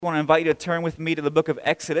I want to invite you to turn with me to the book of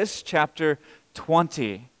Exodus, chapter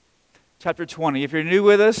 20. Chapter 20. If you're new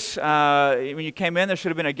with us, when you came in, there should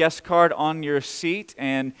have been a guest card on your seat.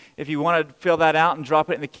 And if you want to fill that out and drop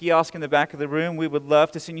it in the kiosk in the back of the room, we would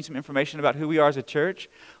love to send you some information about who we are as a church.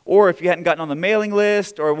 Or if you hadn't gotten on the mailing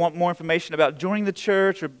list or want more information about joining the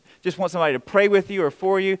church or just want somebody to pray with you or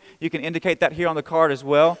for you, you can indicate that here on the card as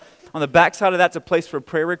well. On the back side of that's a place for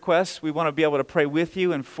prayer requests. We want to be able to pray with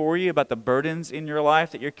you and for you about the burdens in your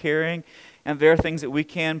life that you're carrying. And there are things that we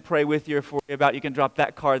can pray with you or for you about. You can drop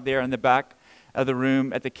that card there in the back of the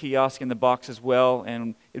room at the kiosk in the box as well.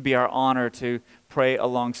 And it'd be our honor to pray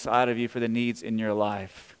alongside of you for the needs in your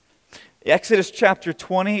life. Exodus chapter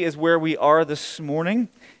 20 is where we are this morning.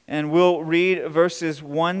 And we'll read verses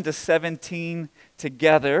 1 to 17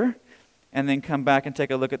 together, and then come back and take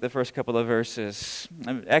a look at the first couple of verses.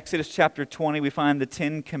 In Exodus chapter 20, we find the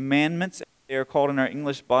 10 commandments. They are called in our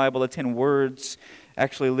English Bible the 10 words,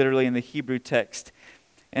 actually literally in the Hebrew text.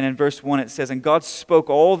 And in verse 1 it says, "And God spoke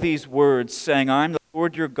all these words, saying, I am the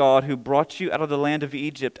Lord your God, who brought you out of the land of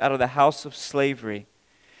Egypt, out of the house of slavery.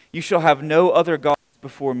 You shall have no other gods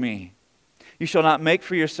before me. You shall not make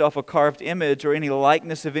for yourself a carved image or any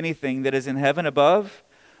likeness of anything that is in heaven above,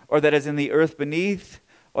 or that is in the earth beneath,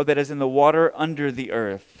 or that is in the water under the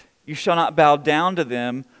earth. You shall not bow down to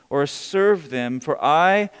them or serve them, for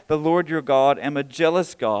I, the Lord your God, am a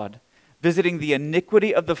jealous God, visiting the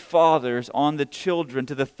iniquity of the fathers on the children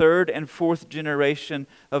to the third and fourth generation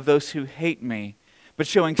of those who hate me, but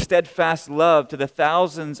showing steadfast love to the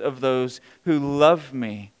thousands of those who love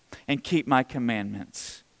me and keep my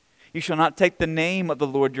commandments. You shall not take the name of the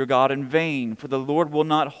Lord your God in vain, for the Lord will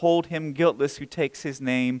not hold him guiltless who takes his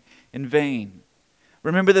name in vain.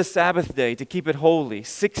 Remember the Sabbath day to keep it holy.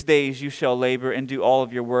 6 days you shall labor and do all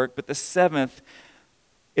of your work, but the seventh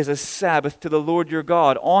is a Sabbath to the Lord your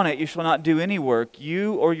God. On it you shall not do any work,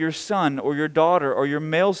 you or your son or your daughter or your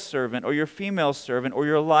male servant or your female servant or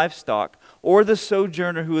your livestock or the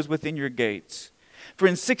sojourner who is within your gates. For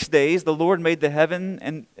in 6 days the Lord made the heavens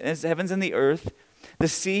and the earth, the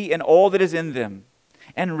sea and all that is in them,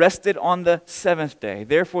 and rested on the seventh day.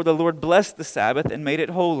 Therefore the Lord blessed the Sabbath and made it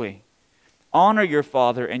holy. Honor your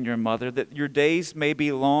father and your mother, that your days may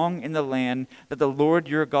be long in the land that the Lord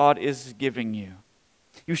your God is giving you.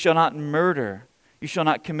 You shall not murder. You shall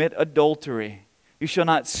not commit adultery. You shall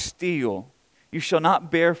not steal. You shall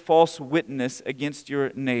not bear false witness against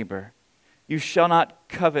your neighbor. You shall not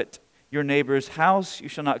covet your neighbor's house. You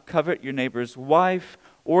shall not covet your neighbor's wife,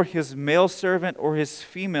 or his male servant, or his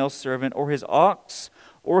female servant, or his ox,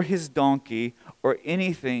 or his donkey, or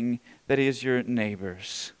anything that is your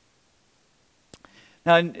neighbor's."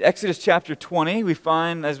 Now in Exodus chapter 20, we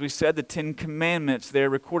find, as we said, the 10 commandments there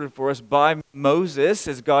recorded for us by Moses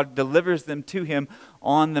as God delivers them to him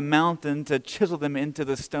on the mountain to chisel them into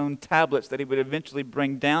the stone tablets that he would eventually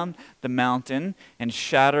bring down the mountain and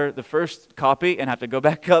shatter the first copy and have to go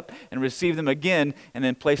back up and receive them again and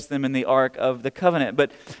then place them in the Ark of the Covenant.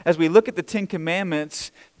 But as we look at the 10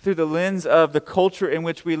 commandments through the lens of the culture in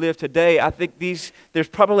which we live today, I think there's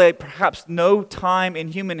probably perhaps no time in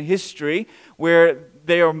human history where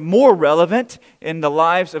they are more relevant in the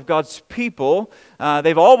lives of God's people.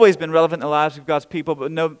 They've always been relevant in the lives of God's people,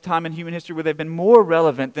 but no time in human history where they've been more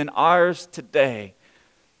relevant than ours today.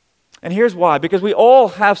 And here's why. Because we all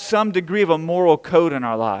have some degree of a moral code in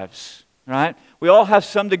our lives, right? We all have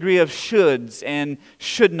some degree of shoulds and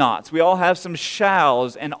should nots. We all have some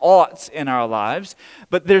shalls and oughts in our lives.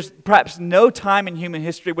 But there's perhaps no time in human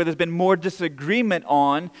history where there's been more disagreement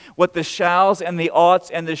on what the shalls and the oughts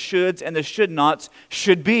and the shoulds and the should nots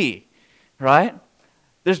should be, right?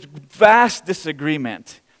 There's vast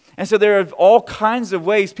disagreement. And so there are all kinds of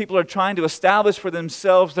ways people are trying to establish for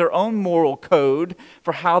themselves their own moral code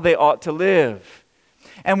for how they ought to live.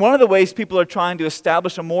 And one of the ways people are trying to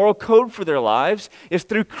establish a moral code for their lives is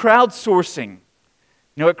through crowdsourcing. You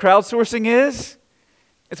know what crowdsourcing is?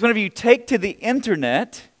 It's whenever you take to the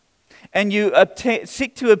internet and you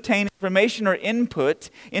seek to obtain information or input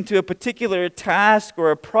into a particular task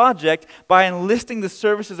or a project by enlisting the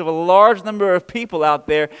services of a large number of people out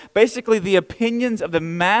there, basically the opinions of the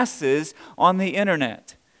masses on the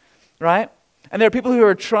internet, right? And there are people who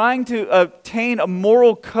are trying to obtain a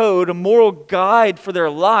moral code, a moral guide for their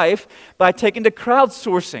life by taking to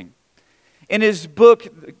crowdsourcing. In his book,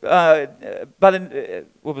 what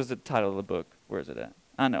was the title of the book? Where is it at?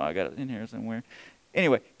 I know, I got it in here somewhere.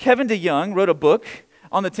 Anyway, Kevin DeYoung wrote a book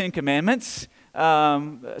on the 10 Commandments,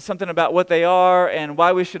 something about what they are and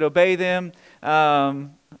why we should obey them.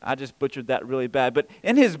 I just butchered that really bad. But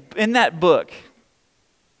in that book,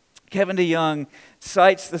 Kevin DeYoung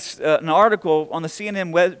cites an article on the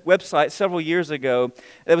CNN website several years ago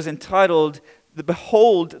that was entitled,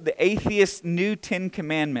 "Behold the Atheist's New 10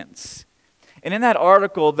 Commandments." And in that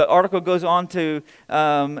article, the article goes on to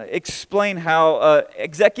explain how an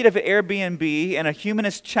executive at Airbnb and a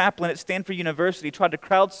humanist chaplain at Stanford University tried to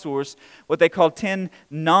crowdsource what they call 10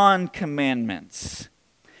 non-commandments.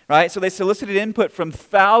 Right? So they solicited input from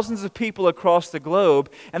thousands of people across the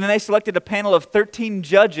globe, and then they selected a panel of 13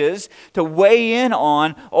 judges to weigh in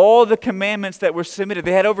on all the commandments that were submitted.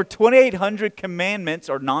 They had over 2,800 commandments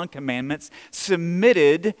or non-commandments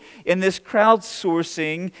submitted in this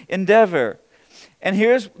crowdsourcing endeavor. And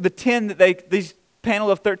here's the 10 that these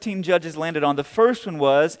panel of 13 judges landed on. The first one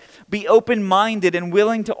was, be open-minded and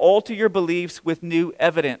willing to alter your beliefs with new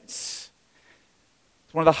evidence.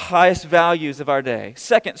 It's one of the highest values of our day.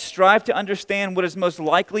 Second, strive to understand what is most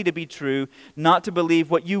likely to be true, not to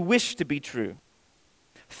believe what you wish to be true.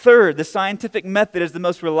 Third, the scientific method is the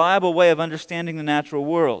most reliable way of understanding the natural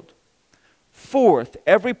world. Fourth,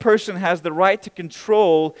 every person has the right to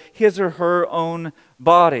control his or her own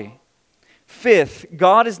body. Fifth,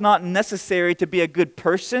 God is not necessary to be a good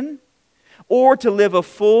person or to live a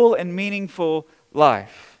full and meaningful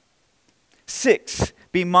life. Sixth,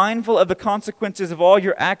 be mindful of the consequences of all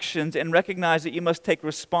your actions and recognize that you must take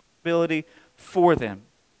responsibility for them.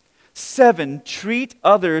 7, treat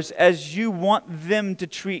others as you want them to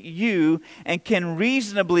treat you and can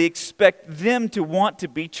reasonably expect them to want to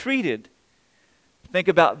be treated. Think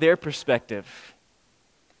about their perspective.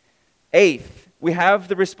 8, we have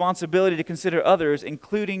the responsibility to consider others,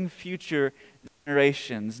 including future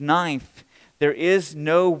generations. 9, there is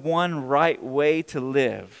no one right way to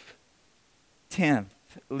live. 10,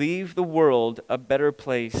 leave the world a better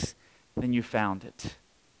place than you found it.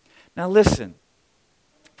 Now listen,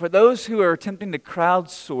 for those who are attempting to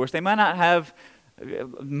crowdsource, they might not have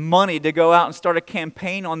money to go out and start a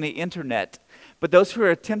campaign on the internet, but those who are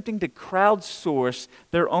attempting to crowdsource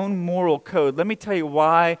their own moral code, let me tell you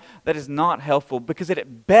why that is not helpful. Because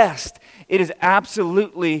at best, it is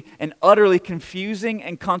absolutely and utterly confusing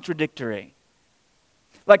and contradictory.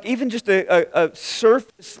 Like even just a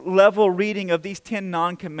surface level reading of these 10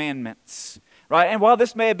 non-commandments, right? And while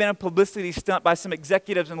this may have been a publicity stunt by some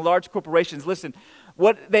executives in large corporations, listen,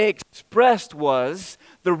 what they expressed was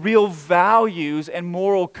the real values and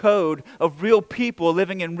moral code of real people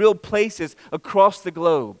living in real places across the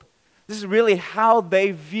globe. This is really how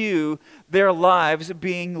they view their lives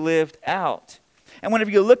being lived out. And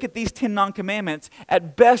whenever you look at these 10 non-commandments,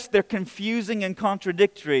 at best they're confusing and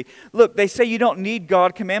contradictory. Look, they say you don't need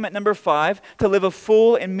God. Commandment number 5, to live a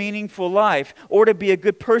full and meaningful life or to be a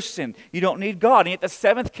good person. You don't need God. And yet the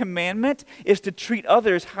 7th commandment is to treat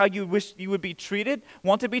others how you wish you would be treated,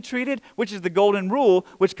 want to be treated, which is the golden rule,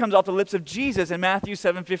 which comes off the lips of Jesus in Matthew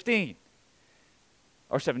 7:15.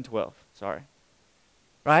 Or 7:12, sorry.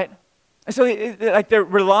 Right? And so they're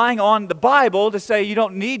relying on the Bible to say you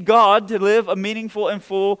don't need God to live a meaningful and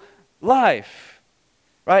full life.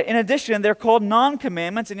 Right? In addition, they're called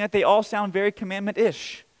non-commandments, and yet they all sound very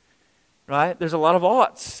commandment-ish. Right? There's a lot of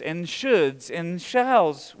oughts and shoulds and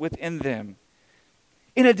shalls within them.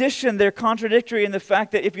 In addition, they're contradictory in the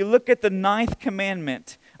fact that if you look at the 9th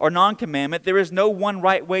commandment, or non-commandment, there is no one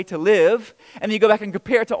right way to live. And you go back and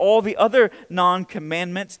compare it to all the other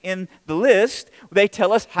non-commandments in the list, they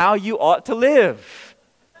tell us how you ought to live.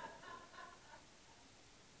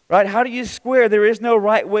 Right? How do you square there is no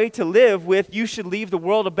right way to live with you should leave the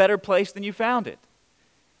world a better place than you found it?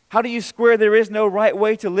 How do you square there is no right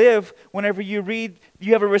way to live whenever you read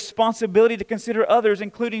you have a responsibility to consider others,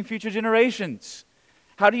 including future generations?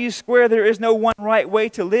 How do you square there is no one right way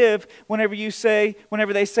to live whenever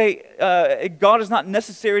they say God is not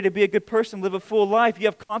necessary to be a good person, live a full life, you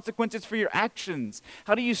have consequences for your actions?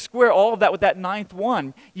 How do you square all of that with that 9th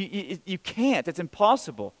one? You can't. It's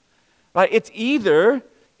impossible. Right? It's either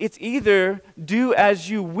do as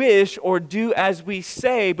you wish or do as we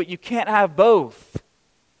say, but you can't have both.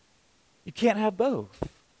 You can't have both.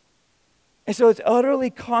 And so it's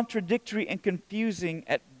utterly contradictory and confusing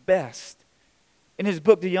at best. In his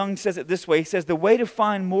book, DeYoung says it this way. He says, the way to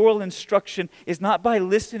find moral instruction is not by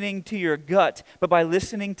listening to your gut, but by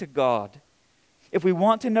listening to God. If we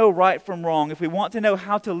want to know right from wrong, if we want to know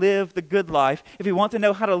how to live the good life, if we want to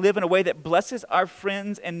know how to live in a way that blesses our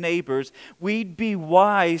friends and neighbors, we'd be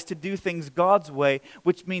wise to do things God's way,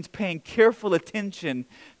 which means paying careful attention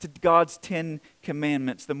to God's 10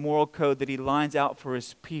 commandments, the moral code that he lines out for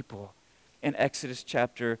his people in Exodus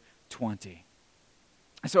chapter 20.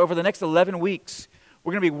 So over the next 11 weeks,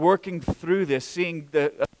 we're going to be working through this, seeing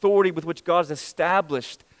the authority with which God has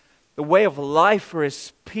established the way of life for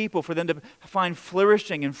his people, for them to find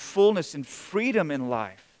flourishing and fullness and freedom in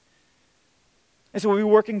life. And so we'll be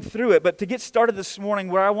working through it. But to get started this morning,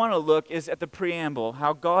 where I want to look is at the preamble,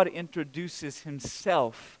 how God introduces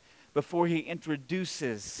himself before he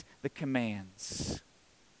introduces the commands.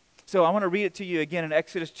 So I want to read it to you again in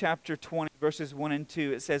Exodus chapter 20, verses 1 and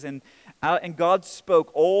 2. It says, And God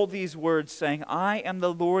spoke all these words, saying, I am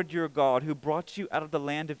the Lord your God, who brought you out of the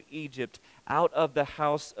land of Egypt, out of the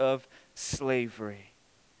house of slavery.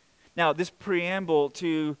 Now, this preamble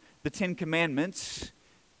to the Ten Commandments,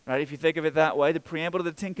 right, if you think of it that way, the preamble to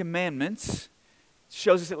the Ten Commandments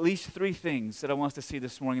shows us at least three things that I want us to see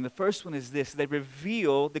this morning. And the first one is this: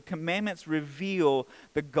 the commandments reveal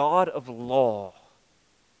the God of law.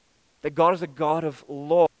 That God is a God of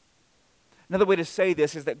law. Another way to say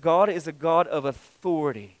this is that God is a God of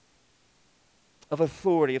authority. Of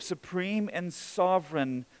supreme and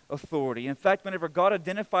sovereign authority. In fact, whenever God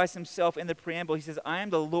identifies himself in the preamble, he says, I am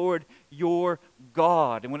the Lord your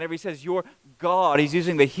God. And whenever he says your God, he's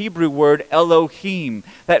using the Hebrew word Elohim.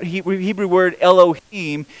 That Hebrew word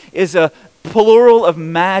Elohim is a plural of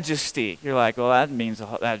majesty. You're like, well,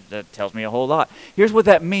 that tells me a whole lot. Here's what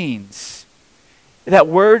that means. That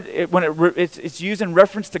word, when it's used in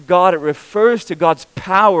reference to God, it refers to God's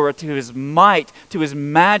power, to his might, to his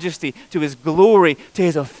majesty, to his glory, to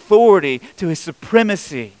his authority, to his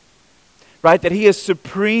supremacy. Right? That he is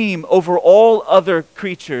supreme over all other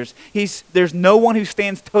creatures. There's no one who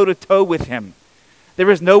stands toe-to-toe with him.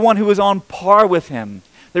 There is no one who is on par with him.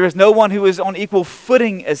 There is no one who is on equal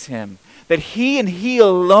footing as him. That he and he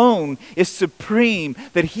alone is supreme,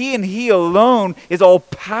 that he and he alone is all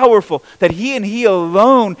powerful, that he and he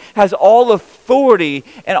alone has all authority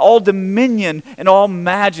and all dominion and all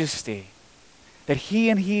majesty. That he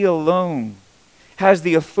and he alone has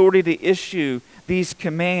the authority to issue these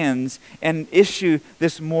commands and issue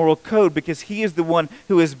this moral code, because he is the one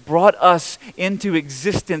who has brought us into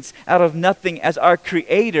existence out of nothing as our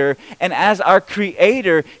creator. And as our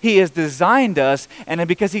creator, he has designed us. And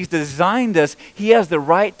because he's designed us, he has the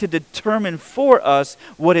right to determine for us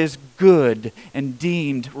what is good and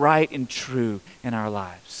deemed right and true in our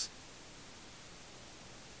lives.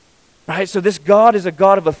 Right? So this God is a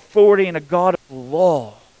God of authority and a God of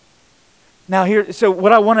law. Now so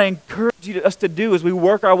what I want to encourage us to do as we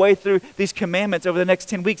work our way through these commandments over the next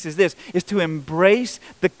 10 weeks is to embrace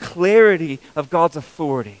the clarity of God's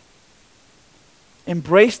authority.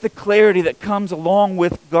 Embrace the clarity that comes along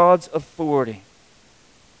with God's authority.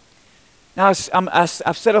 Now,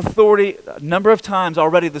 I've said authority a number of times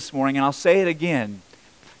already this morning, and I'll say it again.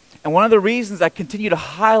 And one of the reasons I continue to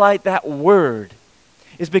highlight that word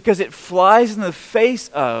is because it flies in the face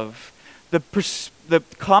of the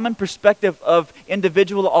common perspective of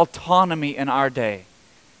individual autonomy in our day.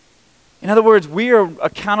 In other words, we are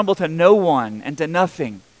accountable to no one and to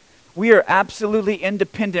nothing. We are absolutely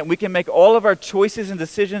independent. We can make all of our choices and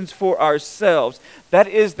decisions for ourselves. That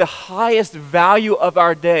is the highest value of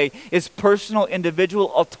our day, is personal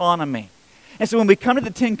individual autonomy. And so when we come to the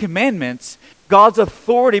Ten Commandments, God's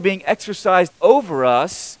authority being exercised over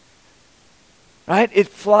us, right, it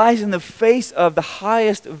flies in the face of the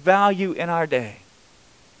highest value in our day,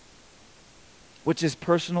 which is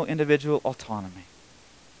personal individual autonomy.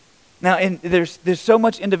 Now, there's so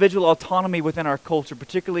much individual autonomy within our culture,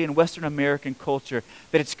 particularly in Western American culture,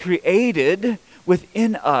 that it's created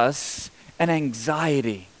within us an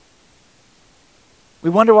anxiety. We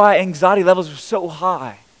wonder why anxiety levels are so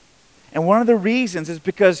high. And one of the reasons is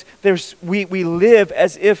because we live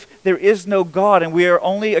as if there is no God, and we are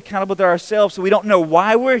only accountable to ourselves, so we don't know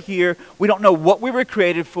why we're here, we don't know what we were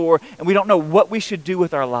created for, and we don't know what we should do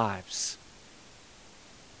with our lives.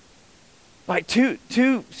 Like two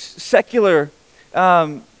secular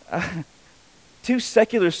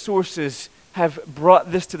sources have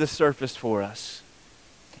brought this to the surface for us.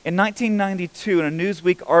 In 1992, in a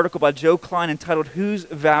Newsweek article by Joe Klein entitled "Whose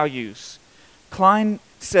Values?", Klein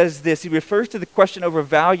says this. He refers to the question over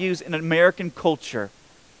values in American culture,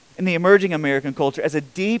 in the emerging American culture, as a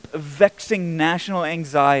deep, vexing national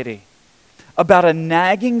anxiety about a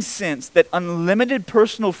nagging sense that unlimited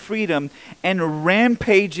personal freedom and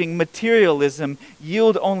rampaging materialism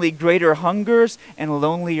yield only greater hungers and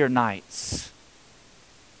lonelier nights.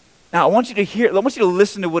 Now, I want you to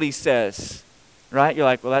listen to what he says, right? You're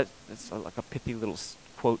like, well, that's like a pithy little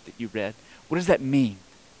quote that you read. What does that mean?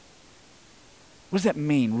 What does that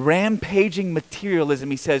mean? Rampaging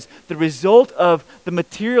materialism, he says, the result of the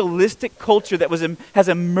materialistic culture that has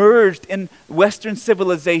emerged in Western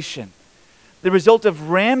civilization. The result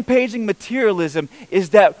of rampaging materialism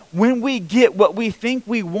is that when we get what we think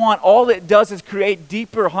we want, all it does is create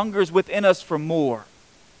deeper hungers within us for more.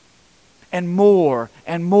 and more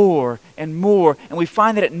and more and more, and we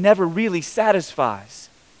find that it never really satisfies.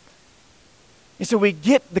 And so we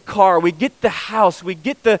get the car, we get the house, we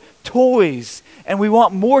get the toys, and we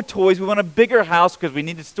want more toys. We want a bigger house because we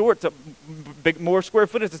need to store it to more square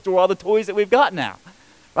footage to store all the toys that we've got now,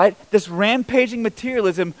 right? This rampaging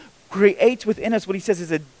materialism creates within us what he says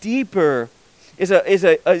is a deeper, is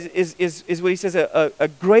what he says a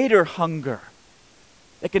greater hunger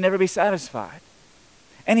that can never be satisfied.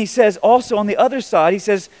 And he says also on the other side, he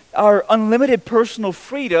says our unlimited personal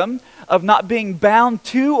freedom of not being bound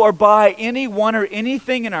to or by anyone or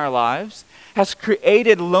anything in our lives has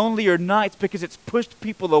created lonelier nights because it's pushed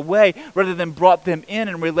people away rather than brought them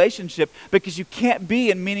in relationship, because you can't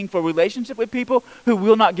be in meaningful relationship with people who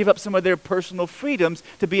will not give up some of their personal freedoms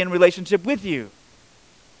to be in relationship with you.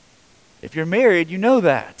 If you're married, you know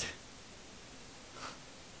that.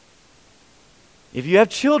 If you have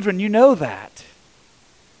children, you know that.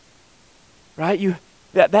 Right?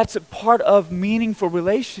 That's a part of meaningful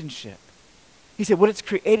relationship. He said what it's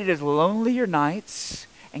created is lonelier nights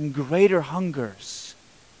and greater hungers.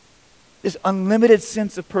 This unlimited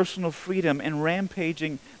sense of personal freedom and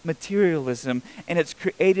rampaging materialism, and it's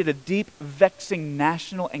created a deep, vexing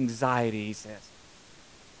national anxiety, he says.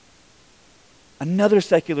 Another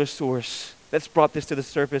secular source that's brought this to the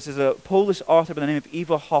surface is a Polish author by the name of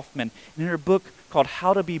Eva Hoffman, in her book called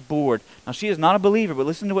How to Be Bored. Now, she is not a believer, but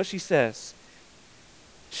listen to what she says.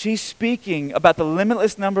 She's speaking about the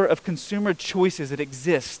limitless number of consumer choices that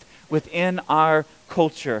exist within our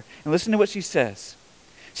culture. And listen to what she says.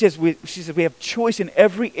 She says we have choice in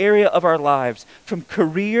every area of our lives, from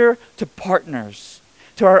career to partners,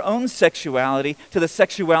 to our own sexuality, to the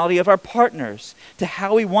sexuality of our partners, to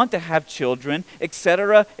how we want to have children,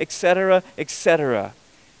 etc., etc., etc.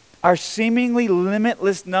 Our seemingly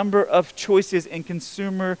limitless number of choices in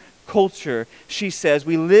consumer culture, she says,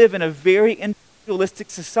 we live in a very individualistic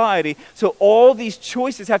society, so all these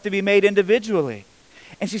choices have to be made individually.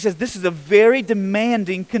 And she says this is a very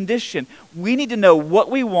demanding condition. We need to know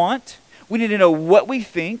what we want. We need to know what we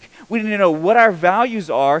think. We need to know what our values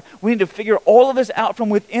are. We need to figure all of this out from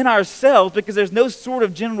within ourselves, because there's no sort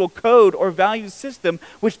of general code or value system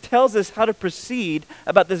which tells us how to proceed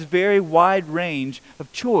about this very wide range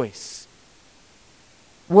of choice.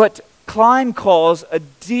 What Klein calls a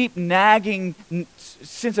deep, nagging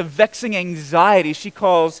sense of vexing anxiety, she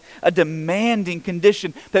calls a demanding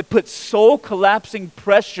condition that puts soul-collapsing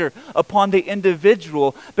pressure upon the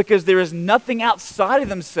individual, because there is nothing outside of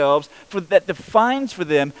themselves that defines for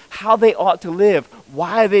them how they ought to live,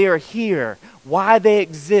 why they are here, why they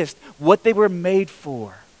exist, what they were made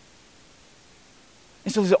for.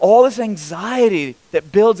 And so there's all this anxiety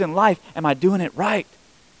that builds in life. Am I doing it right?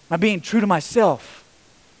 Am I being true to myself?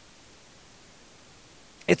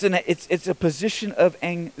 It's a position of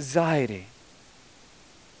anxiety.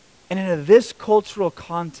 And in this cultural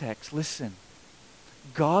context, listen,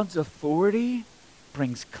 God's authority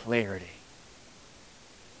brings clarity.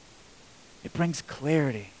 It brings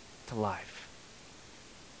clarity to life.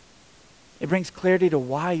 It brings clarity to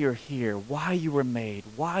why you're here, why you were made,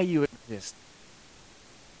 why you exist.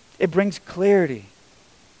 It brings clarity.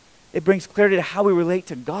 It brings clarity to how we relate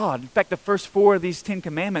to God. In fact, the first 4 of these 10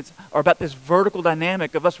 commandments are about this vertical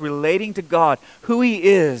dynamic of us relating to God, who He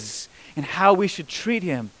is, and how we should treat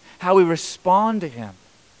Him, how we respond to Him.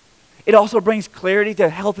 It also brings clarity to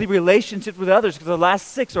healthy relationships with others, because the last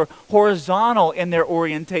 6 are horizontal in their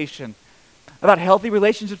orientation, about healthy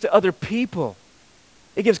relationships to other people.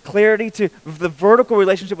 It gives clarity to the vertical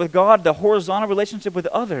relationship with God, the horizontal relationship with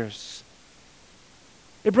others.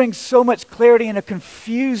 It brings so much clarity in a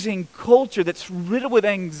confusing culture that's riddled with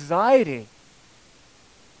anxiety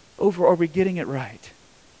over, are we getting it right?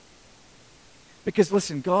 Because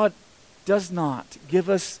listen, God does not give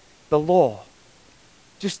us the law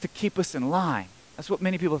just to keep us in line. That's what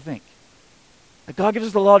many people think. That God gives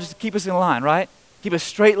us the law just to keep us in line, right? Keep us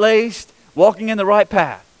straight-laced, walking in the right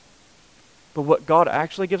path. But what God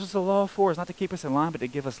actually gives us the law for is not to keep us in line, but to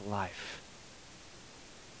give us life.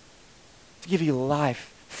 To give you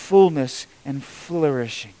life, fullness, and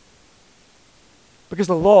flourishing. Because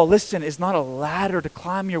the law, listen, is not a ladder to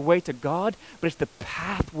climb your way to God, but it's the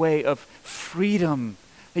pathway of freedom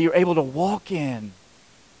that you're able to walk in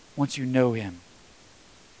once you know Him.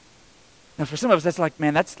 Now, for some of us, that's like,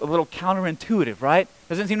 man, that's a little counterintuitive, right?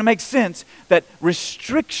 Doesn't seem to make sense that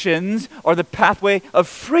restrictions are the pathway of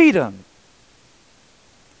freedom.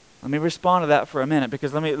 Let me respond to that for a minute,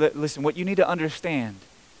 because listen, what you need to understand,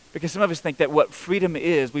 because some of us think that what freedom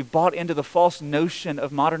is, we've bought into the false notion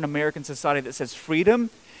of modern American society that says freedom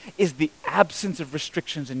is the absence of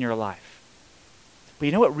restrictions in your life. But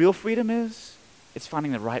you know what real freedom is? It's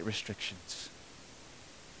finding the right restrictions.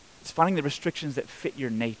 It's finding the restrictions that fit your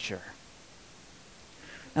nature.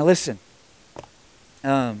 Now listen,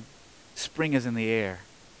 spring is in the air,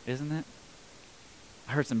 isn't it?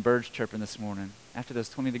 I heard some birds chirping this morning. After those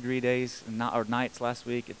 20-degree days or nights last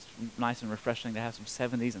week, it's nice and refreshing to have some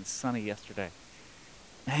 70s and sunny yesterday.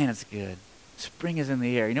 Man, it's good. Spring is in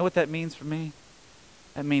the air. You know what that means for me?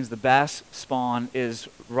 That means the bass spawn is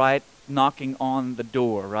right knocking on the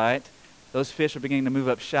door, right? Those fish are beginning to move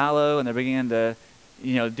up shallow, and they're beginning to,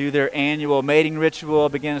 do their annual mating ritual,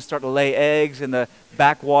 begin to start to lay eggs in the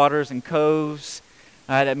backwaters and coves.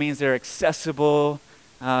 That means they're accessible.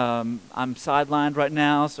 I'm sidelined right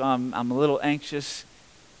now, so I'm a little anxious.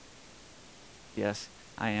 Yes,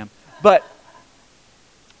 I am. But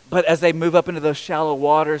as they move up into those shallow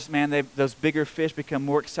waters, man, those bigger fish become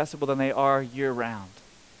more accessible than they are year-round.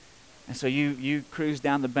 And so you cruise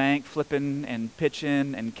down the bank, flipping and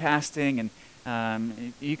pitching and casting,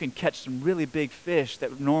 and you can catch some really big fish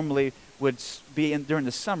that normally would be in during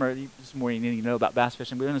the summer. This is more you need to know about bass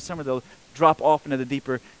fishing, but in the summer they'll drop off into the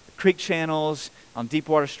deeper creek channels, on deep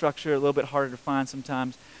water structure, a little bit harder to find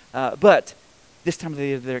sometimes. But this time of the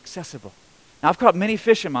year, they're accessible. Now, I've caught many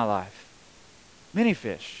fish in my life. Many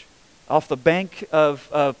fish. Off the bank of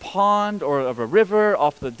a pond or of a river,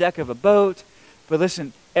 off the deck of a boat. But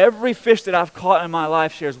listen, every fish that I've caught in my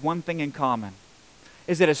life shares one thing in common.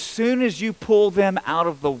 Is that as soon as you pull them out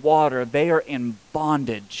of the water, they are in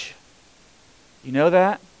bondage. You know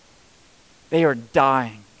that? They are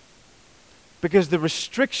dying. Because the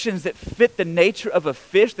restrictions that fit the nature of a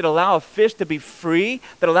fish, that allow a fish to be free,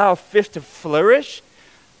 that allow a fish to flourish,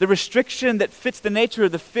 the restriction that fits the nature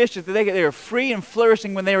of the fish is that they are free and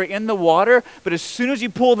flourishing when they are in the water, but as soon as you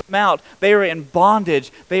pull them out, they are in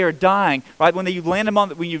bondage, they are dying, right? When you land them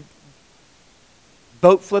when you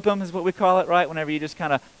boat flip them is what we call it, right? Whenever you just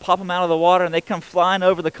kind of pop them out of the water and they come flying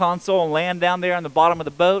over the console and land down there on the bottom of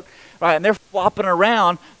the boat, right? And they're flopping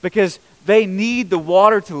around because they need the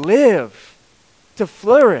water to live, to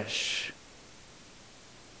flourish,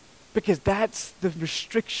 because that's the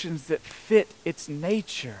restrictions that fit its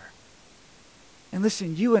nature. And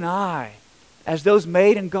listen, you and I, as those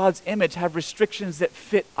made in God's image, have restrictions that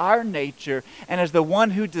fit our nature, and as the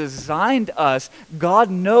one who designed us, God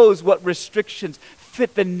knows what restrictions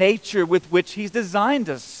fit the nature with which He's designed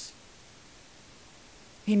us.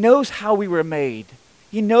 He knows how we were made.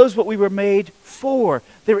 He knows what we were made for.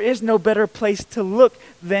 There is no better place to look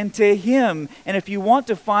than to Him. And if you want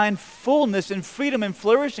to find fullness and freedom and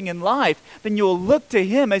flourishing in life, then you'll look to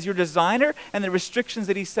Him as your designer and the restrictions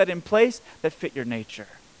that He set in place that fit your nature.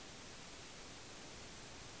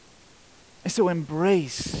 And so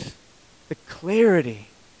embrace the clarity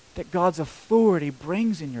that God's authority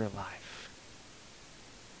brings in your life.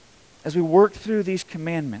 As we work through these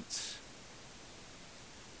commandments,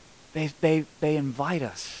 They invite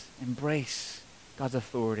us, embrace God's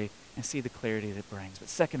authority, and see the clarity that it brings. But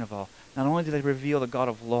second of all, not only do they reveal the God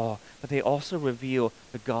of law, but they also reveal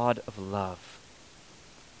the God of love.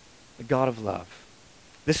 The God of love.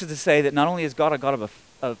 This is to say that not only is God a God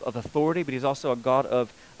of authority, but He's also a God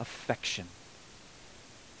of affection.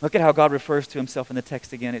 Look at how God refers to Himself in the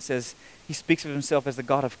text again. It says, He speaks of Himself as the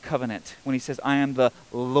God of covenant when He says, I am the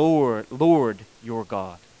Lord your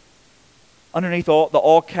God. Underneath the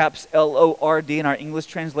all caps L-O-R-D in our English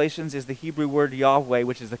translations is the Hebrew word Yahweh,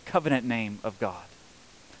 which is the covenant name of God.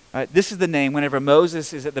 All right, this is the name whenever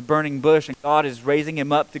Moses is at the burning bush and God is raising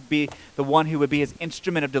him up to be the one who would be his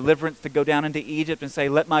instrument of deliverance to go down into Egypt and say,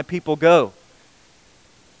 let my people go.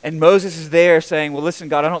 And Moses is there saying, well, listen,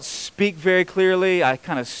 God, I don't speak very clearly. I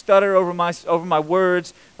kind of stutter over my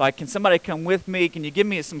words. Like, can somebody come with me? Can you give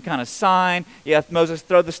me some kind of sign? Yeah, Moses,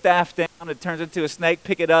 throw the staff down. It turns into a snake.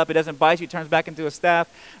 Pick it up. It doesn't bite you. It turns back into a staff.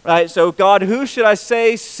 Right? So, God, who should I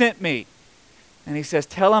say sent me? And he says,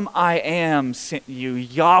 tell him I am sent you.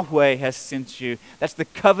 Yahweh has sent you. That's the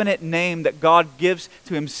covenant name that God gives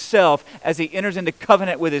to Himself as He enters into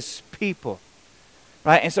covenant with His people.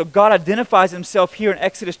 Right? And so God identifies Himself here in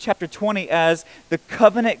Exodus chapter 20 as the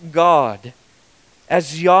covenant God,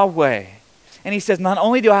 as Yahweh. And He says, not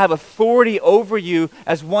only do I have authority over you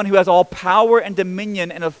as one who has all power and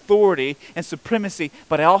dominion and authority and supremacy,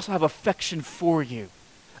 but I also have affection for you,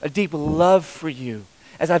 a deep love for you,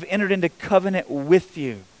 as I've entered into covenant with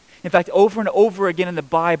you. In fact, over and over again in the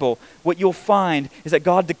Bible, what you'll find is that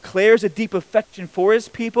God declares a deep affection for His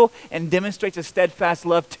people and demonstrates a steadfast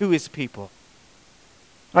love to His people.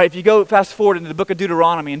 All right, if you go fast forward into the book of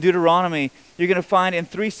Deuteronomy, in Deuteronomy, you're going to find in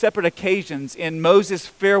 3 separate occasions in Moses'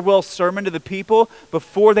 farewell sermon to the people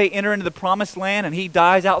before they enter into the promised land and he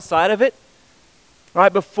dies outside of it,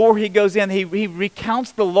 Right before he goes in, he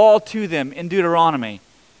recounts the law to them in Deuteronomy.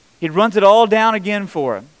 He runs it all down again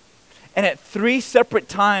for them. And at 3 separate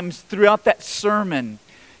times throughout that sermon,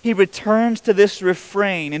 he returns to this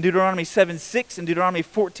refrain in Deuteronomy 7:6, in Deuteronomy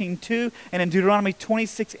 14:2, and in Deuteronomy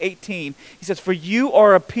 26:18. He says, "For you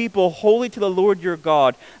are a people holy to the Lord your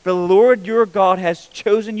God. The Lord your God has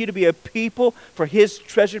chosen you to be a people for his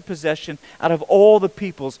treasured possession out of all the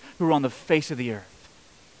peoples who are on the face of the earth."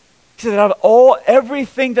 He says, out of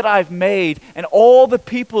everything that I've made and all the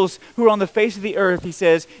peoples who are on the face of the earth, he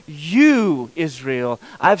says, you, Israel,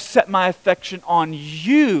 I've set my affection on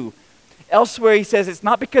you. Elsewhere he says, it's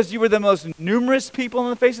not because you were the most numerous people on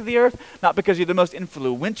the face of the earth, not because you're the most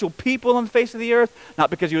influential people on the face of the earth, not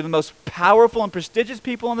because you're the most powerful and prestigious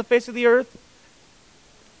people on the face of the earth.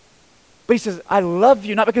 But he says, I love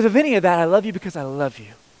you, not because of any of that, I love you because I love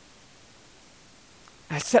you.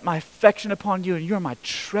 I set my affection upon you, and you are my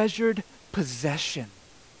treasured possession.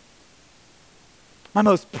 My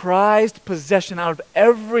most prized possession out of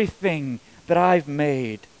everything that I've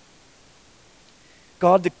made.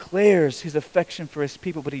 God declares his affection for his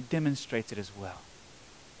people, but he demonstrates it as well.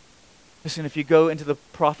 Listen, if you go into the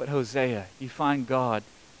prophet Hosea, you find God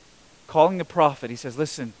calling the prophet. He says,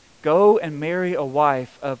 listen, go and marry a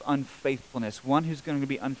wife of unfaithfulness, one who's going to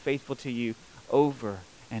be unfaithful to you over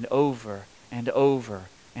and over and over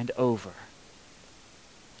and over.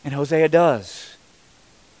 And Hosea does.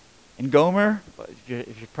 And Gomer, if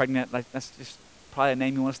you're pregnant, that's just probably a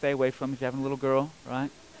name you want to stay away from if you're having a little girl, right?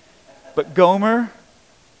 But Gomer,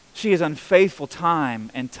 she is unfaithful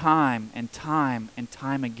time and time and time and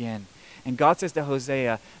time again. And God says to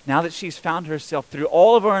Hosea, now that she's found herself through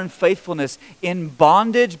all of her unfaithfulness in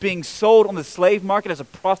bondage, being sold on the slave market as a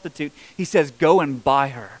prostitute, he says, go and buy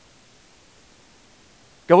her.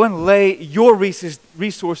 Go and lay your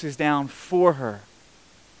resources down for her.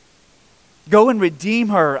 Go and redeem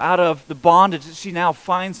her out of the bondage that she now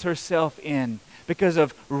finds herself in because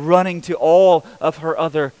of running to all of her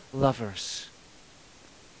other lovers.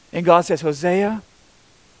 And God says, Hosea,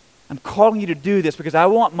 I'm calling you to do this because I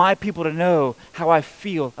want my people to know how I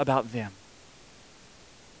feel about them.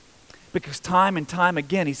 Because time and time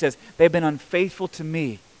again, he says, they've been unfaithful to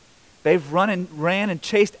me. They've ran and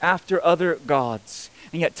chased after other gods.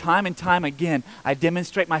 And yet time and time again, I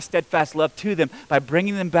demonstrate my steadfast love to them by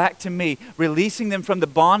bringing them back to me, releasing them from the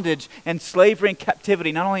bondage and slavery and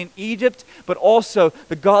captivity, not only in Egypt, but also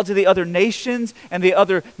the gods of the other nations and the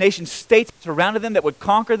other nation states surrounded them that would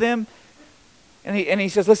conquer them. And he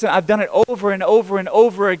says, listen, I've done it over and over and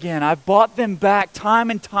over again. I've bought them back time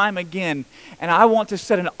and time again. And I want to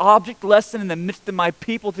set an object lesson in the midst of my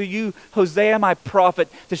people to you, Hosea, my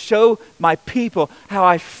prophet, to show my people how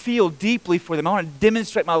I feel deeply for them. I want to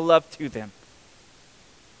demonstrate my love to them.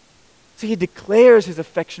 So he declares his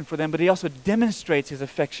affection for them, but he also demonstrates his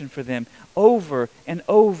affection for them over and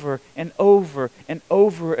over and over and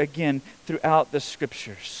over again throughout the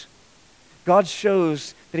scriptures. God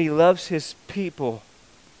shows that he loves his people,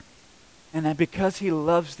 and that because he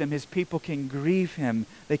loves them, his people can grieve him,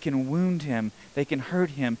 they can wound him, they can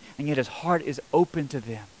hurt him, and yet his heart is open to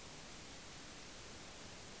them.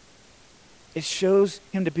 It shows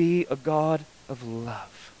him to be a God of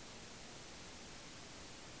love.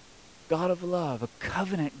 God of love, a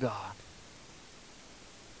covenant God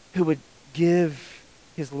who would give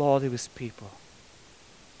his law to his people.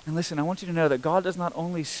 And listen, I want you to know that God does not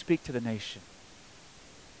only speak to the nation,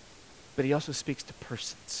 but he also speaks to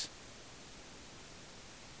persons.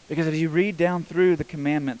 Because as you read down through the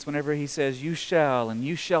commandments, whenever he says, you shall and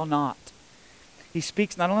you shall not, he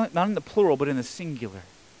speaks not in the plural, but in the singular.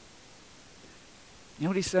 You know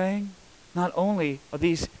what he's saying? Not only are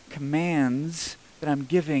these commands that I'm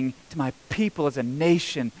giving to my people as a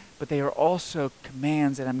nation, but they are also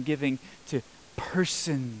commands that I'm giving to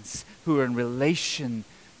persons who are in relation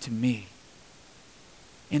to me.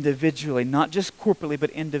 Individually, not just corporately, but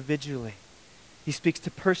individually. He speaks to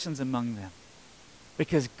persons among them.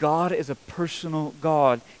 Because God is a personal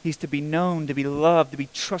God. He's to be known, to be loved, to be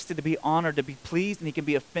trusted, to be honored, to be pleased, and he can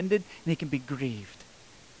be offended, and he can be grieved.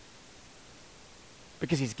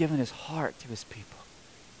 Because he's given his heart to his people.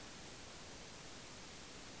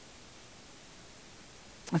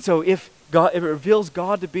 And so if it reveals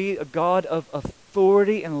God to be a God of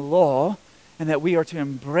authority and law, and that we are to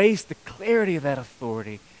embrace the clarity of that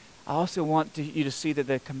authority, I also want you to see that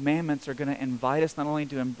the commandments are going to invite us not only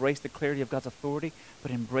to embrace the clarity of God's authority,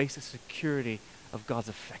 but embrace the security of God's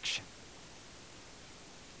affection.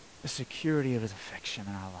 The security of his affection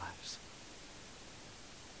in our lives.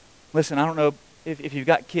 Listen, I don't know if you've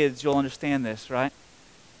got kids, you'll understand this, right?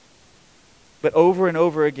 But over and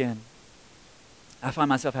over again, I find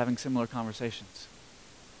myself having similar conversations.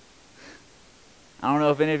 I don't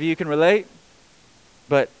know if any of you can relate,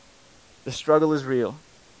 but the struggle is real.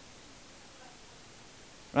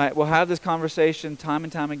 Right? We'll have this conversation time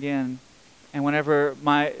and time again, and whenever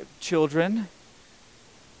my children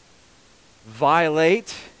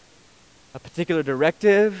violate a particular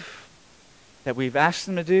directive that we've asked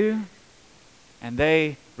them to do, and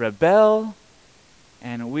they rebel,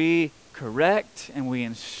 and we correct, and we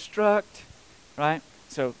instruct, right?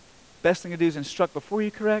 So best thing to do is instruct before you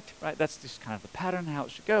correct, right? That's just kind of the pattern, how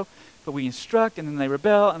it should go. But we instruct, and then they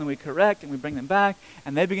rebel, and then we correct, and we bring them back,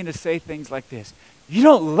 and they begin to say things like this: "You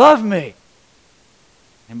don't love me."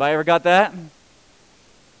 Anybody ever got that?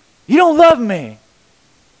 You don't love me.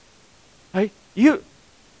 Right? You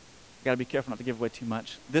got to be careful not to give away too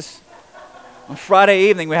much. On Friday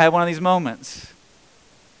evening, we had one of these moments,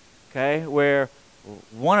 okay, where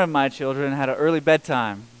one of my children had an early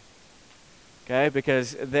bedtime, okay,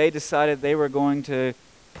 because they decided they were going to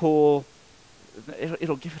pull,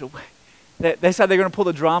 it'll give it away. They decided they were going to pull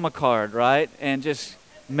the drama card, right, and just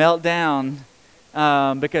melt down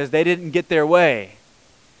because they didn't get their way,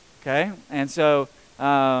 okay? And so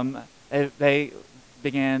they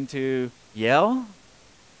began to yell.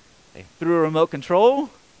 They threw a remote control.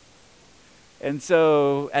 And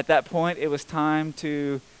so at that point, it was time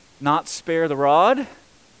to not spare the rod.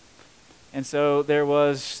 And so there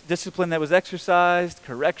was discipline that was exercised,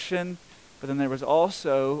 correction, but then there was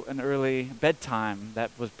also an early bedtime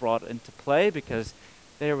that was brought into play because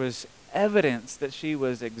there was evidence that she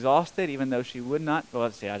was exhausted, even though she would not, well,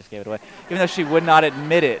 let's see, I just gave it away, even though she would not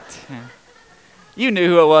admit it. You knew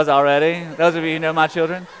who it was already, those of you who know my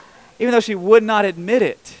children. Even though she would not admit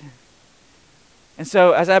it. And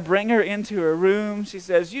so as I bring her into her room, she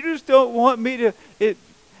says, "You just don't want me to,"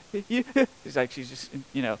 she's like, she's just,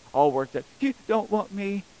 all worked up. "You don't want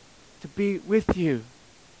me to be with you.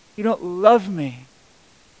 You don't love me."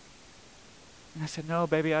 And I said, "No,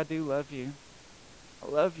 baby, I do love you. I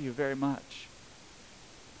love you very much.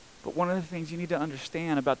 But one of the things you need to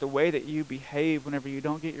understand about the way that you behave whenever you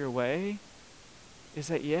don't get your way is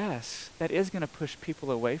that, yes, that is going to push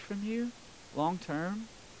people away from you long term.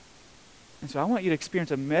 And so I want you to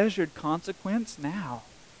experience a measured consequence now.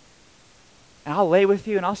 And I'll lay with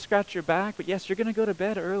you and I'll scratch your back, but yes, you're going to go to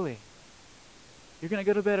bed early. You're going to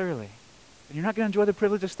go to bed early. And you're not going to enjoy the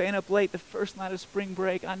privilege of staying up late the first night of spring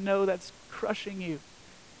break. I know that's crushing you.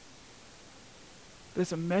 But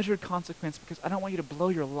it's a measured consequence because I don't want you to blow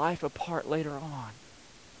your life apart later on.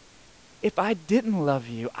 If I didn't love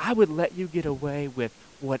you, I would let you get away with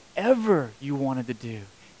whatever you wanted to do.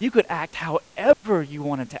 You could act however you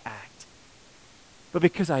wanted to act. But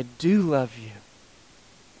because I do love you,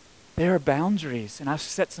 there are boundaries, and I've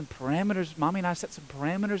set some parameters. Mommy and I set some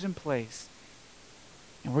parameters in place.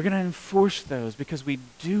 And we're going to enforce those because we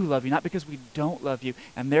do love you, not because we don't love you.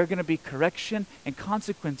 And there are going to be correction and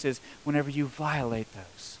consequences whenever you violate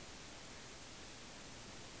those.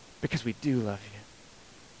 Because we do love you.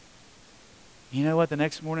 You know what? The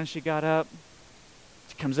next morning she got up,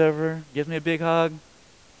 she comes over, gives me a big hug,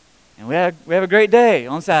 and we have a great day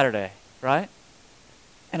on Saturday, right?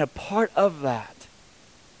 And a part of that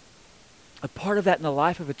in the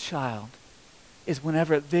life of a child is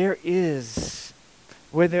whenever there is,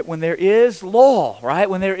 when there is law, right?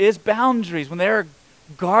 When there is boundaries, when there are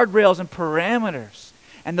guardrails and parameters,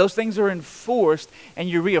 and those things are enforced, and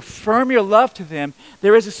you reaffirm your love to them,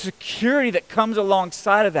 there is a security that comes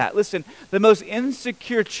alongside of that. Listen, the most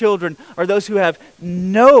insecure children are those who have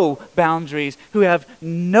no boundaries, who have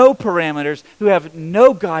no parameters, who have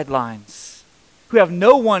no guidelines, who have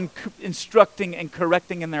no one instructing and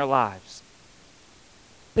correcting in their lives.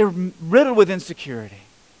 They're riddled with insecurity.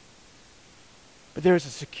 But there is a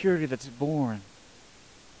security that's born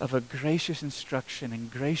of a gracious instruction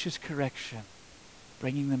and gracious correction,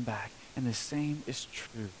 bringing them back. And the same is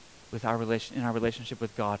true with our relationship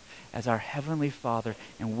with God as our Heavenly Father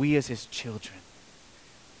and we as His children.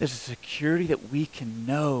 There's a security that we can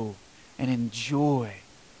know and enjoy,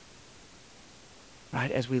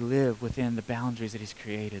 right, as we live within the boundaries that He's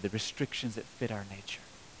created, the restrictions that fit our nature.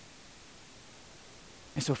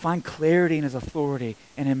 And so find clarity in His authority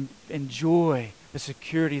and enjoy the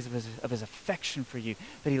securities of his affection for you,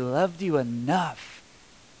 that He loved you enough.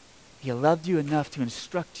 He loved you enough to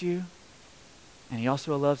instruct you, and He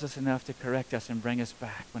also loves us enough to correct us and bring us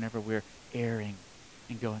back whenever we're erring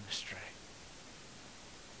and going astray.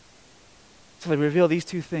 So they reveal these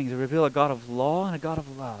two things. They reveal a God of law and a God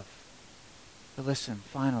of love. But listen,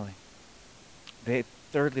 finally,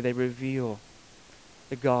 thirdly, they reveal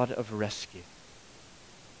the God of rescue.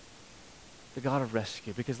 The God of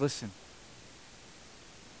rescue. Because listen,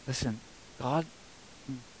 God,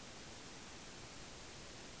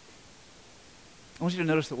 I want you to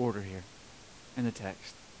notice the order here in the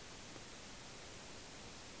text.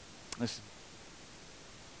 Listen.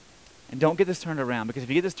 And don't get this turned around, because if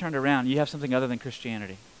you get this turned around, you have something other than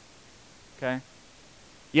Christianity. Okay?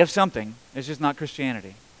 You have something. It's just not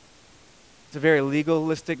Christianity. It's a very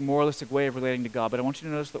legalistic, moralistic way of relating to God. But I want you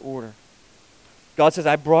to notice the order. God says,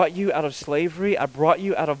 I brought you out of slavery. I brought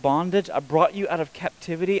you out of bondage. I brought you out of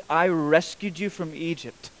captivity. I rescued you from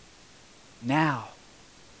Egypt. Now,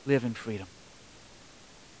 live in freedom.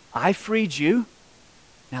 I freed you.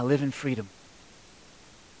 Now live in freedom.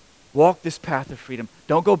 Walk this path of freedom.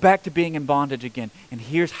 Don't go back to being in bondage again. And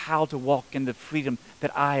here's how to walk in the freedom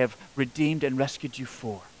that I have redeemed and rescued you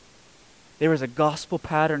for. There is a gospel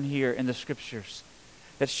pattern here in the Scriptures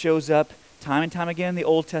that shows up time and time again in the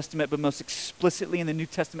Old Testament, but most explicitly in the New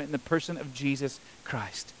Testament in the person of Jesus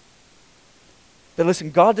Christ. That listen,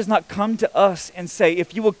 God does not come to us and say,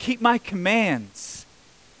 if you will keep my commands,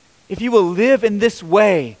 if you will live in this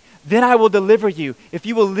way, then I will deliver you. If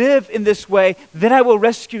you will live in this way, then I will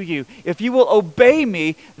rescue you. If you will obey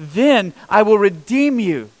me, then I will redeem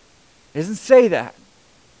you. It doesn't say that.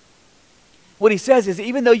 What he says is,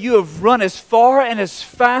 even though you have run as far and as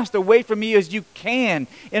fast away from me as you can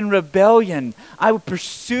in rebellion, I will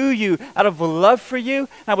pursue you out of love for you.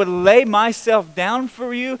 I would lay myself down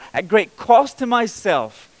for you at great cost to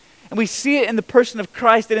myself. And we see it in the person of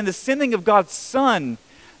Christ, that in the sending of God's Son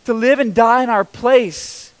to live and die in our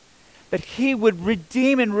place, that he would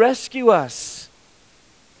redeem and rescue us.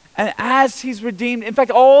 And as he's redeemed, in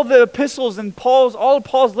fact, all the epistles and all of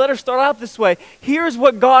Paul's letters start out this way. Here's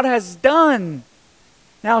what God has done.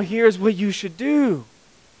 Now here's what you should do.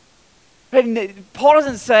 And Paul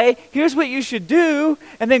doesn't say, here's what you should do,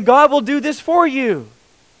 and then God will do this for you.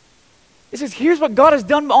 He says, here's what God has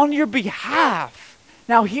done on your behalf.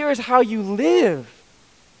 Now here's how you live.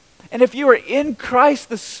 And if you are in Christ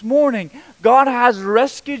this morning, God has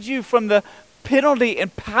rescued you from the penalty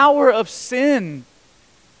and power of sin.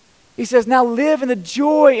 He says, now live in the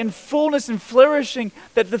joy and fullness and flourishing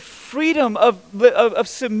that the freedom of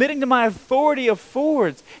submitting to my authority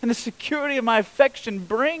affords, and the security of my affection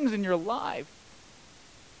brings in your life.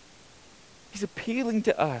 He's appealing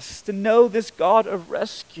to us to know this God of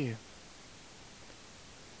rescue.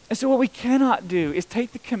 And so what we cannot do is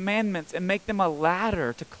take the commandments and make them a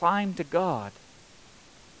ladder to climb to God.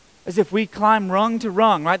 As if we climb rung to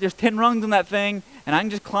rung, right? There's 10 rungs on that thing, and I can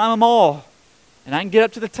just climb them all. And I can get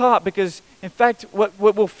up to the top, because, in fact, what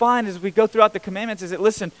we'll find as we go throughout the commandments is that,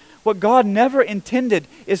 listen, what God never intended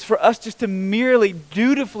is for us just to merely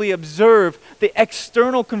dutifully observe the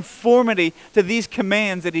external conformity to these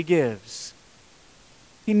commands that he gives.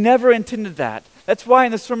 He never intended that. That's why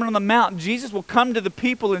in the Sermon on the Mount, Jesus will come to the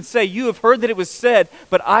people and say, you have heard that it was said,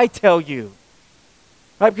 but I tell you.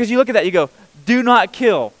 Right? Because you look at that, you go, do not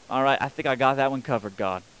kill. All right, I think I got that one covered,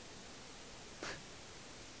 God.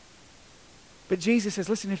 But Jesus says,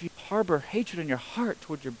 listen, if you harbor hatred in your heart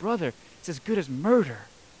toward your brother, it's as good as murder.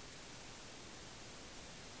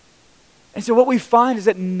 And so what we find is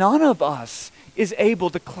that none of us is able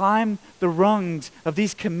to climb the rungs of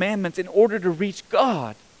these commandments in order to reach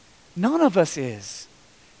God. None of us is.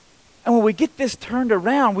 And when we get this turned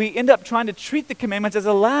around, we end up trying to treat the commandments as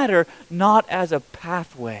a ladder, not as a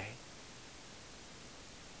pathway.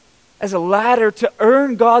 As a ladder to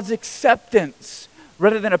earn God's acceptance,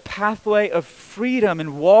 rather than a pathway of freedom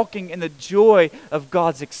and walking in the joy of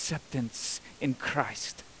God's acceptance in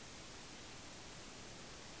Christ.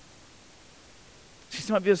 See,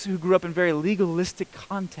 some of us who grew up in very legalistic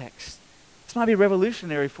contexts, this might be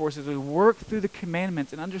revolutionary for us as we work through the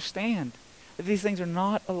commandments and understand that these things are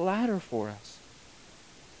not a ladder for us.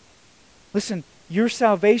 Listen, your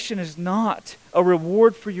salvation is not a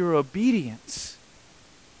reward for your obedience,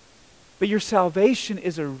 but your salvation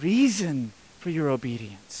is a reason for your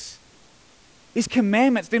obedience. These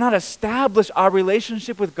commandments do not establish our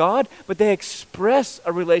relationship with God, but they express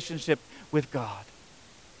a relationship with God.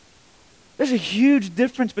 There's a huge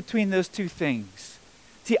difference between those two things.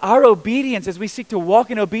 See, our obedience, as we seek to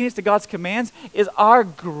walk in obedience to God's commands, is our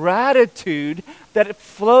gratitude that it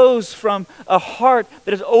flows from a heart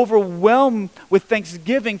that is overwhelmed with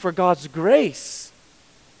thanksgiving for God's grace.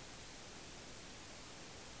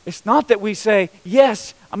 It's not that we say,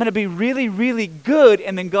 yes, I'm going to be really, really good,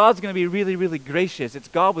 and then God's going to be really, really gracious. It's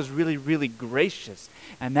God was really, really gracious,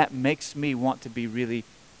 and that makes me want to be really,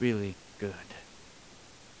 really good.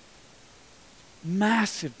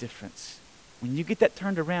 Massive difference. When you get that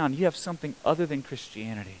turned around, you have something other than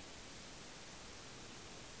Christianity.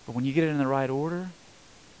 But when you get it in the right order,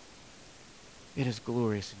 it is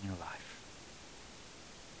glorious in your life.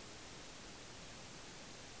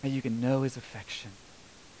 And you can know his affection.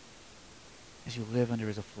 as you live under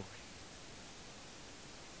his authority.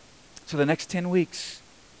 So the next 10 weeks,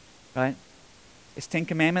 right? It's 10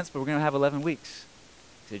 commandments, but we're going to have 11 weeks.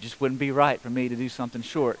 It just wouldn't be right for me to do something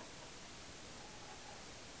short.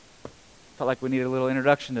 Felt like we needed a little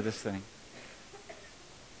introduction to this thing.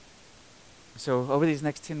 So over these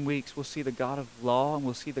next 10 weeks, we'll see the God of law, and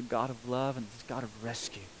we'll see the God of love, and this God of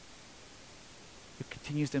rescue who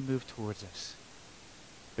continues to move towards us.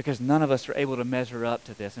 Because none of us are able to measure up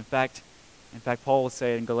to this. In fact, Paul would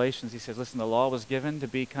say in Galatians, he says, listen, the law was given to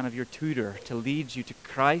be kind of your tutor, to lead you to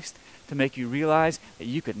Christ, to make you realize that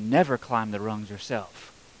you could never climb the rungs yourself.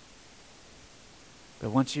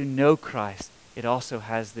 But once you know Christ, it also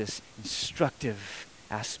has this instructive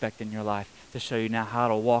aspect in your life to show you now how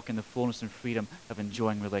to walk in the fullness and freedom of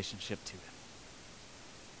enjoying relationship to him.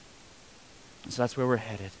 And so that's where we're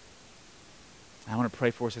headed. I want to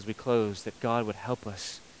pray for us as we close that God would help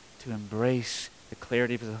us to embrace the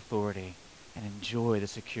clarity of his authority and enjoy the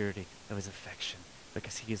security of his affection,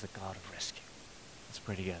 because he is a God of rescue. Let's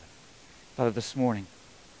pray together. Father, this morning,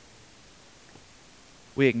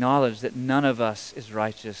 we acknowledge that none of us is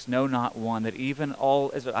righteous, no, not one, that even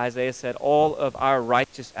all, as Isaiah said, all of our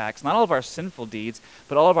righteous acts, not all of our sinful deeds,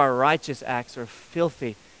 but all of our righteous acts are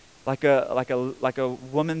filthy, like a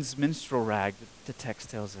woman's menstrual rag, the text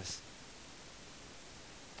tells us.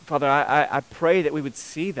 Father, I pray that we would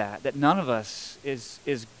see that none of us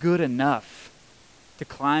is good enough to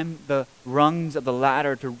climb the rungs of the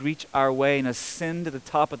ladder, to reach our way and ascend to the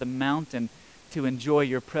top of the mountain to enjoy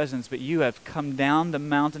your presence. But you have come down the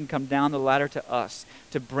mountain, come down the ladder to us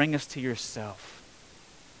to bring us to yourself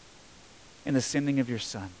in the sending of your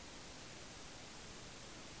Son.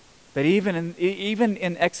 But even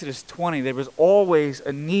in Exodus 20, there was always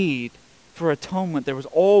a need for atonement. There was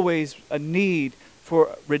always a need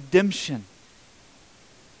for redemption.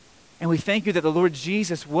 And we thank you that the Lord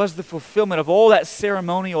Jesus was the fulfillment of all that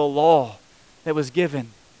ceremonial law that was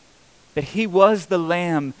given. That he was the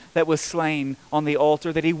lamb that was slain on the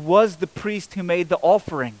altar. That he was the priest who made the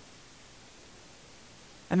offering.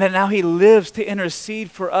 And that now he lives to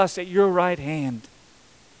intercede for us at your right hand.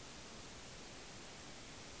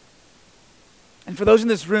 And for those in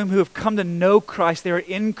this room who have come to know Christ, they are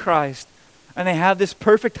in Christ, and they have this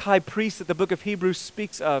perfect high priest that the book of Hebrews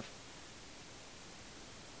speaks of.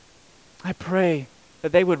 I pray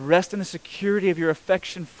that they would rest in the security of your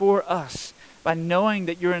affection for us by knowing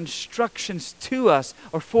that your instructions to us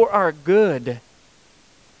are for our good. And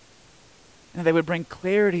that they would bring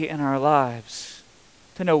clarity in our lives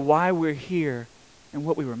to know why we're here and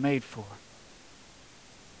what we were made for.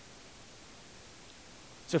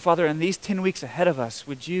 So, Father, in these 10 weeks ahead of us,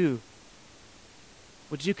 would you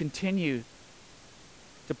continue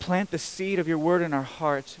to plant the seed of your word in our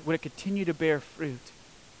hearts? Would it continue to bear fruit?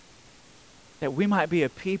 That we might be a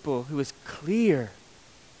people who is clear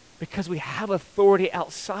because we have authority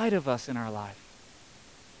outside of us in our life.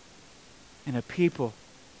 And a people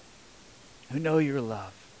who know your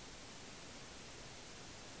love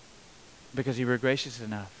because you were gracious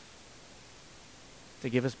enough to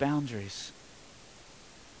give us boundaries.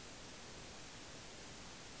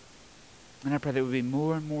 And I pray that we be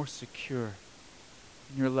more and more secure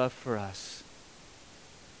in your love for us.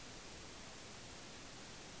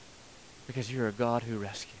 Because you're a God who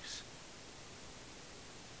rescues.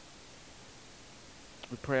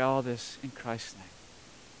 We pray all this in Christ's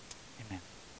name. Amen.